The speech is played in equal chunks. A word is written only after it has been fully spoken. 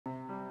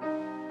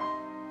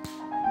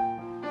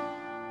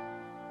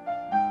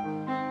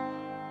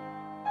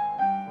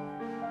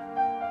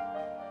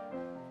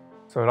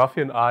So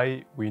Rafi and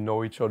I, we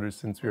know each other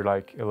since we were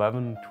like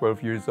 11,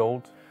 12 years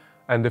old.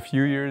 And a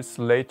few years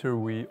later,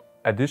 we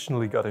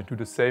additionally got into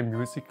the same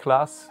music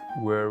class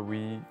where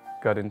we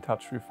got in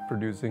touch with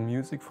producing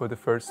music for the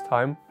first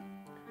time.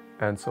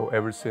 And so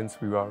ever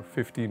since we were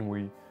 15,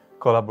 we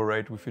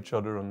collaborate with each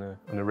other on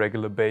a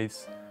regular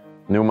basis.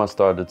 Numa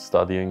started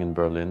studying in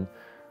Berlin.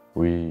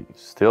 We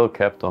still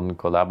kept on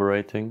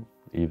collaborating,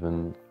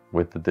 even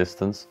with the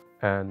distance.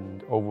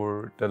 And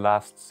over the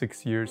last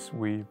 6 years,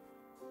 we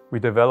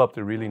developed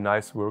a really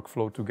nice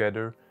workflow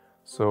together.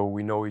 So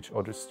we know each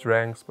other's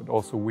strengths, but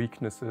also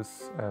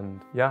weaknesses. And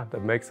yeah,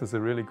 that makes us a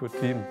really good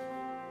team.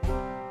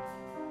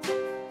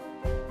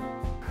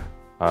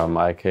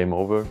 I came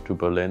over to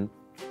Berlin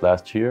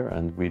last year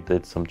and we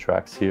did some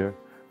tracks here.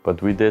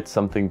 But we did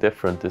something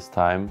different this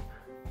time.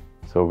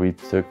 So we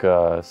took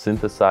a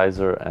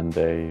synthesizer and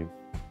a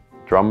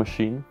drum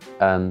machine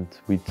and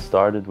we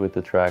started with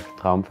the track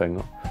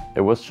Traumfänger.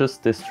 It was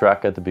just this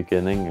track at the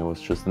beginning, it was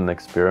just an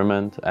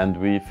experiment and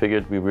we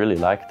figured we really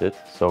liked it.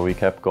 So we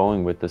kept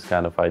going with this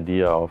kind of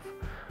idea of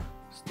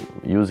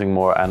using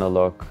more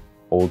analog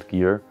old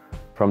gear.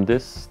 From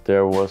this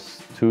there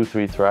was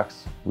 2-3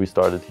 tracks we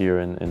started here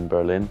in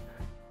Berlin.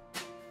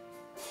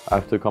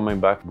 After coming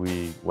back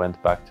we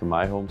went back to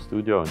my home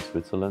studio in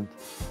Switzerland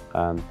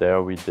and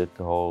there we did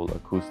the whole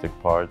acoustic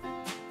part.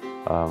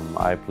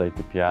 I played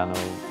the piano,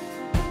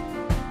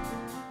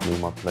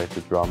 Numa played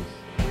the drums.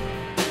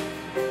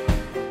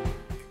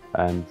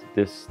 And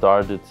this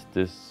started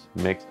this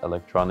mixed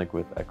electronic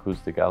with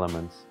acoustic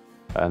elements.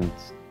 And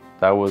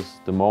that was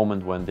the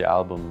moment when the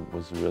album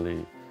was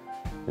really,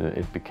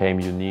 it became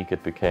unique,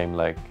 it became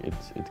like,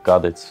 it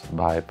got its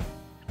vibe.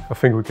 I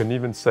think we can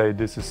even say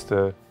this is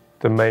the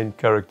main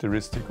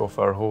characteristic of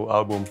our whole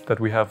album, that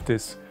we have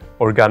these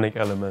organic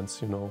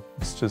elements, you know.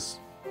 It's just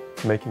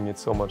making it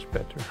so much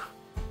better.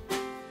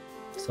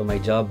 So my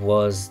job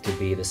was to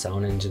be the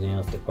sound engineer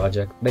of the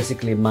project.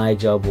 Basically, my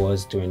job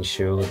was to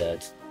ensure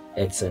that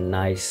it's a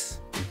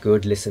nice,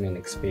 good listening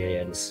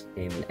experience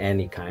in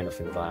any kind of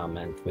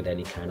environment with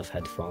any kind of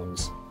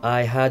headphones.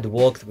 I had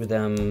worked with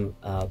them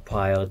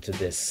prior to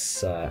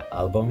this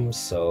album,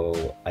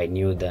 so I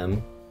knew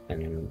them,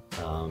 and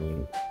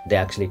they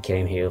actually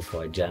came here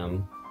for a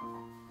jam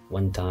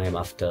one time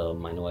after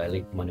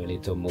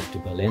Manuelito moved to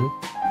Berlin.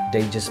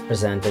 They just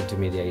presented to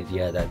me the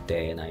idea that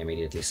day and I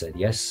immediately said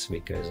yes,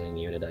 because I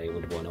knew that I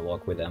would want to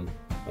work with them.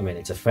 I mean,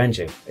 it's a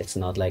friendship, it's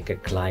not like a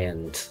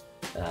client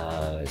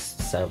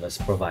service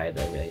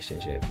provider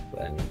relationship,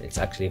 and it's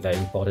actually very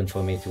important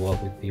for me to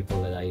work with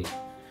people that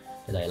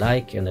I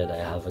like and that I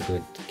have a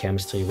good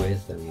chemistry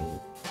with, and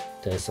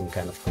there's some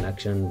kind of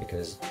connection,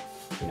 because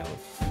you know,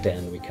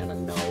 then we kind of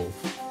know,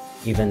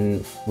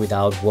 even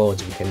without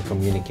words, we can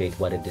communicate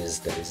what it is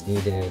that is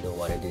needed or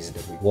what it is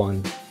that we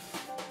want.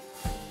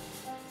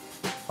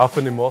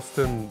 Affen in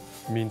Osten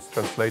means,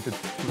 translated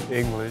to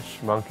English,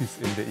 monkeys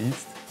in the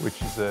East,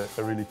 which is a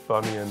really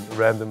funny and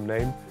random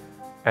name.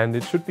 And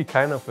it should be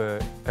kind of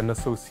an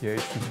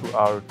association to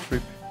our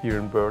trip here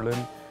in Berlin.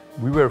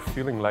 We were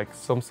feeling like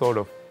some sort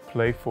of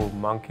playful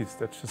monkeys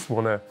that just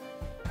want to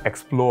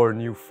explore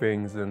new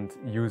things and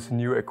use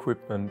new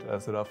equipment,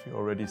 as Rafi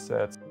already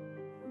said.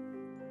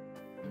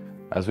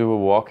 As we were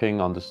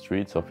walking on the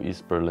streets of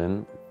East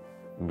Berlin,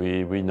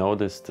 we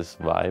noticed this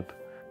vibe.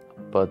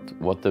 But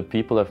what the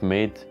people have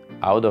made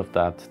out of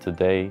that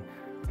today,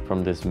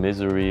 from this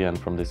misery and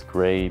from these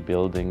grey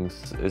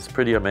buildings, is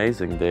pretty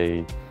amazing.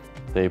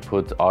 They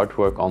put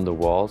artwork on the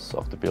walls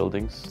of the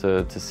buildings.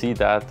 To see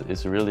that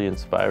is really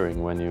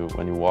inspiring when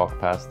you walk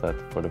past that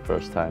for the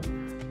first time.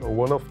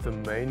 One of the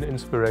main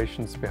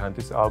inspirations behind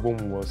this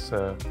album was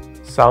a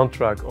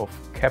soundtrack of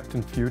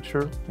Captain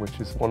Future, which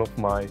is one of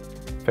my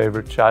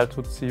favorite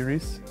childhood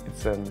series.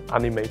 It's an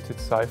animated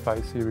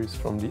sci-fi series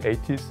from the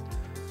 80s.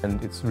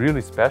 And it's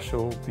really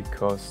special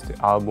because the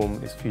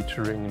album is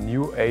featuring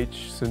new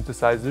age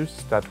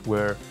synthesizers that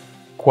were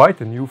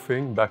quite a new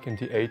thing back in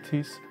the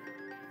 80s.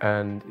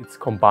 And it's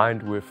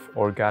combined with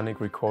organic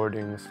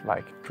recordings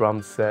like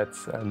drum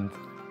sets and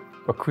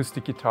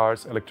acoustic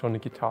guitars,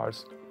 electronic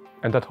guitars.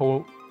 And that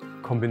whole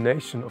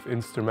combination of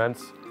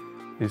instruments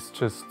is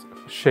just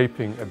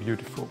shaping a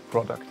beautiful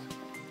product.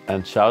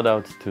 And shout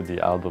out to the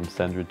album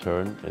Send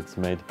Return. It's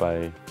made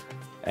by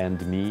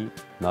And Me,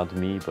 not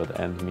me, but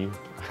And Me,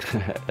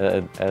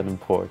 Adam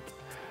Port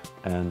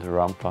and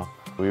Rampa.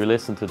 We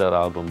listened to that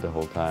album the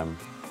whole time.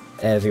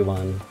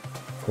 Everyone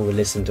who will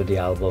listen to the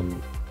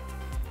album,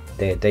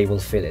 they will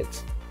feel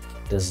it.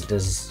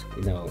 There's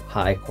you know,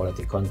 high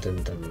quality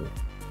content, and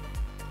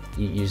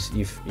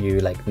you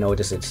like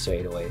notice it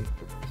straight away.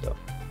 So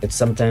it's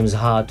sometimes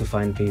hard to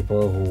find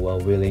people who are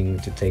willing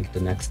to take the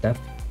next step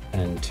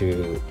and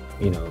to,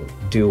 you know,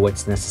 do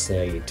what's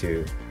necessary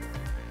to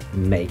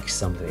make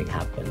something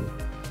happen.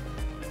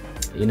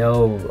 You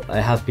know, I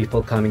have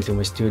people coming to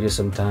my studio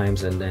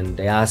sometimes and then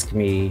they ask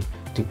me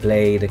to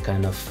play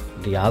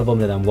the album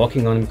that I'm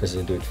working on, because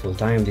I do it full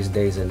time these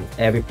days, and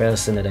every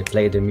person that I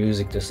play the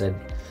music to said,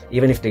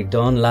 even if they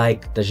don't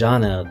like the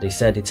genre, they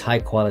said it's high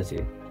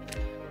quality.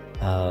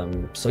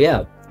 So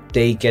yeah,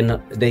 they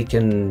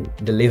can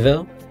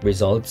deliver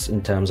results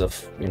in terms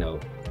of, you know,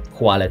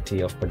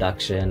 quality of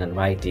production and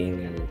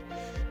writing and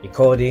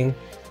recording,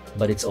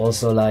 but it's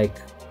also like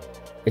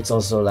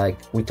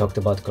we talked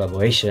about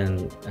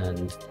collaboration,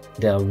 and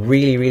they are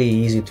really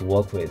easy to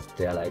work with.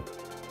 They are like,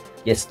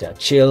 yes, they are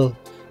chill,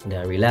 they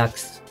are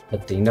relaxed,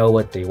 but they know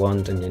what they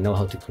want and they know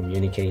how to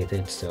communicate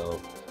it. So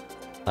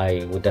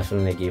I would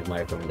definitely give my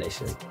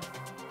recommendation.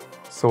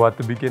 So at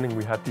the beginning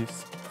we had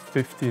these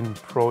 15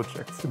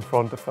 projects in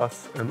front of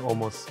us and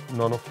almost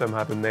none of them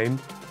had a name.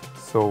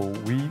 So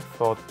we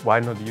thought, why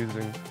not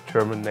using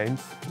German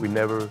names? We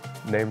never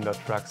named our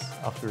tracks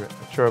after a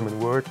German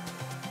word.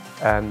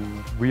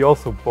 And we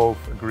also both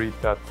agreed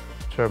that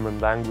German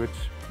language,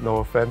 no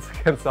offense,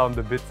 can sound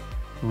a bit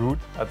rude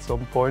at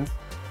some point.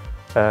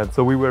 And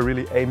so we were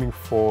really aiming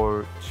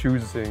for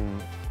choosing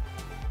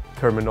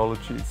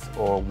terminologies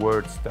or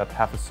words that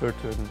have a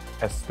certain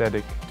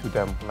aesthetic to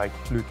them, like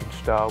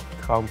Blütenstaub,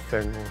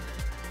 Traumfänger,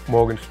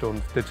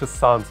 Morgenstund. They just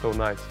sound so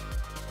nice.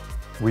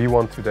 We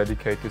want to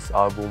dedicate this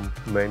album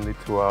mainly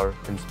to our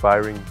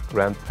inspiring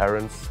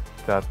grandparents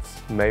that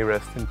may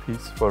rest in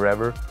peace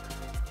forever,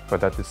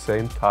 but at the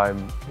same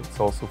time it's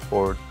also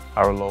for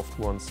our loved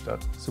ones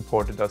that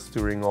supported us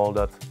during all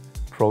that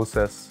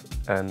process,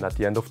 and at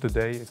the end of the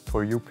day it's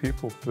for you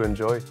people to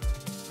enjoy.